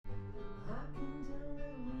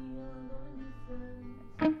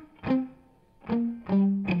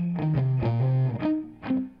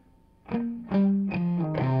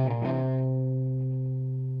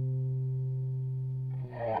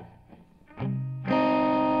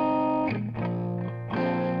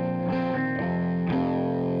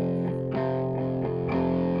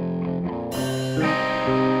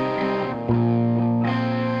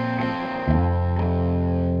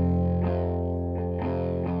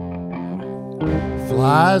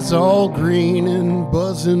Flies all green and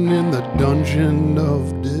buzzing in the dungeon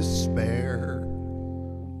of despair.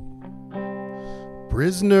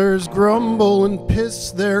 Prisoners grumble and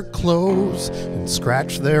piss their clothes and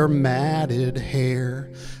scratch their matted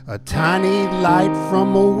hair. A tiny light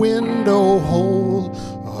from a window hole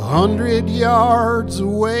 100 yards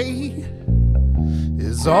away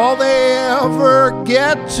is all they ever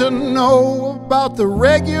get to know about the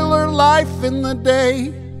regular life in the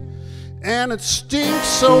day. And it stinks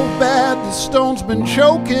so bad the stone's been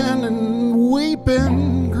choking and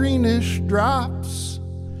weeping greenish drops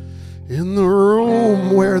in the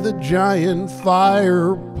room where the giant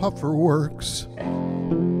fire puffer works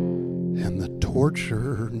and the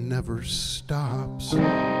torture never stops.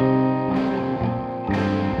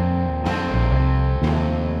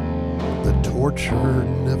 The torture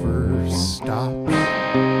never stops.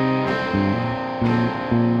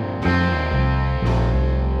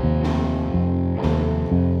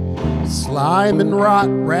 Slime and rot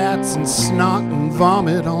rats and snot and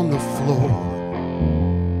vomit on the floor.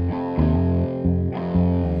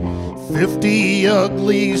 50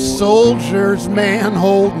 ugly soldiers, man,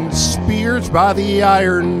 holding spears by the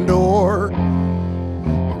iron door.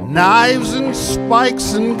 Knives and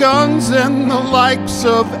spikes and guns and the likes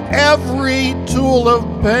of every tool of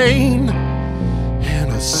pain.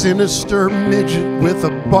 And a sinister midget with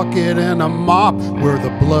a bucket and a mop where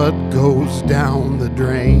the blood goes down the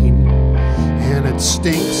drain. And it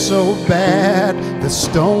stinks so bad the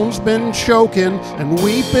stone's been choking and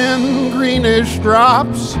weeping greenish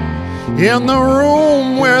drops in the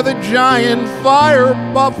room where the giant fire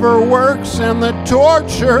buffer works and the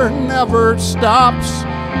torture never stops.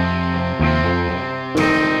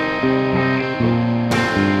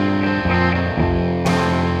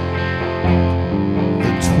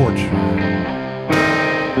 The torture.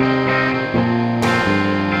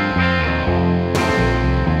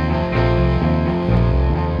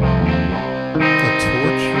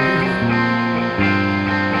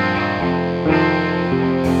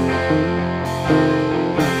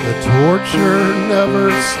 Torture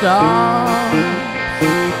never stops.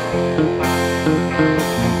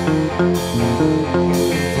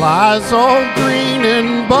 Flies all green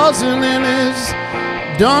and buzzing in his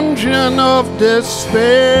dungeon of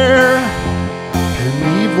despair. An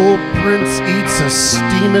evil prince eats a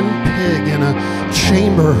steaming pig in a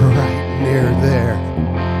chamber right near there.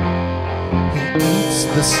 He eats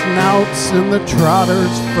the snouts and the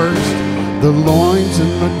trotters first. The loins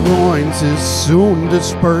and the groins is soon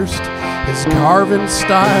dispersed. His carving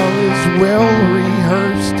style is well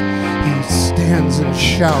rehearsed. He stands and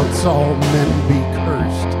shouts, all men be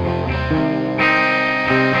cursed.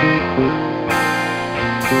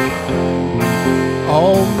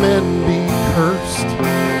 All men be cursed.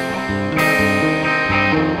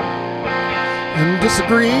 And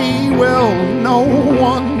disagree, well, no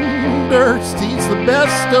one durst. He's the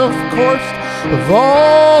best, of course. Of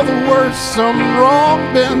all the worst, some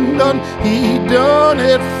wrong been done, he done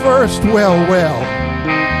it first. Well, well.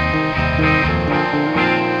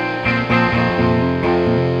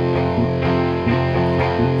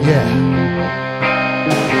 Yeah.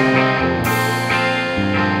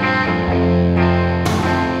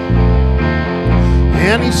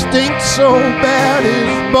 And he stinks so bad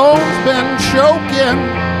his bones been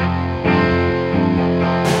choking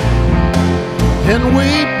and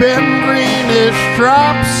weeping greenish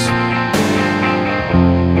drops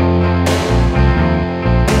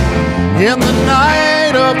in the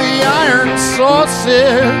night of the iron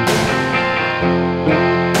sausage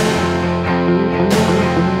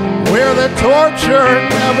where the torture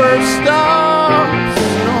never stops.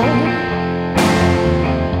 No.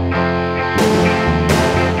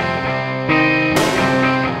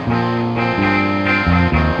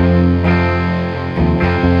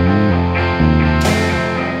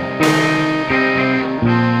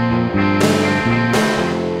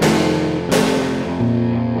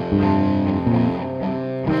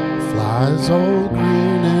 Flies all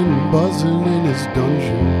green and buzzing in his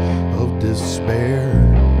dungeon of despair.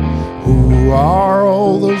 Who are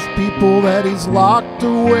all those people that he's locked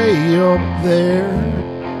away up there?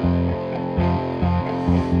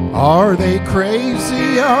 Are they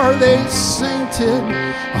crazy? Are they sainted?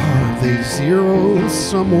 Are they zeros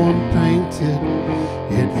someone painted?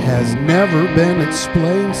 It has never been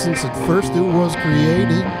explained since at first it was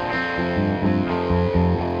created.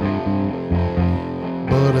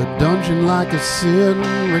 But a dungeon like a sin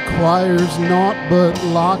requires naught but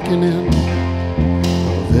locking in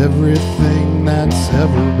of everything that's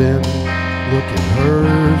ever been. Look at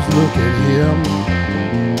hers, look at him.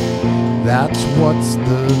 That's what's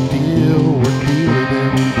the deal we're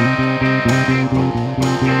dealing in.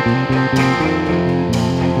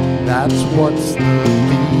 what's the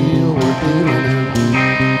deal we're dealing in.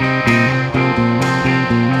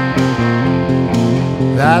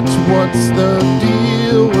 That's what's the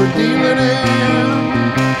deal we're dealing in.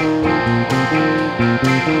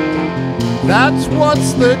 That's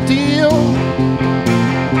what's the deal.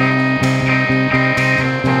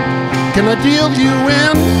 Can I deal you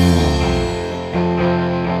in?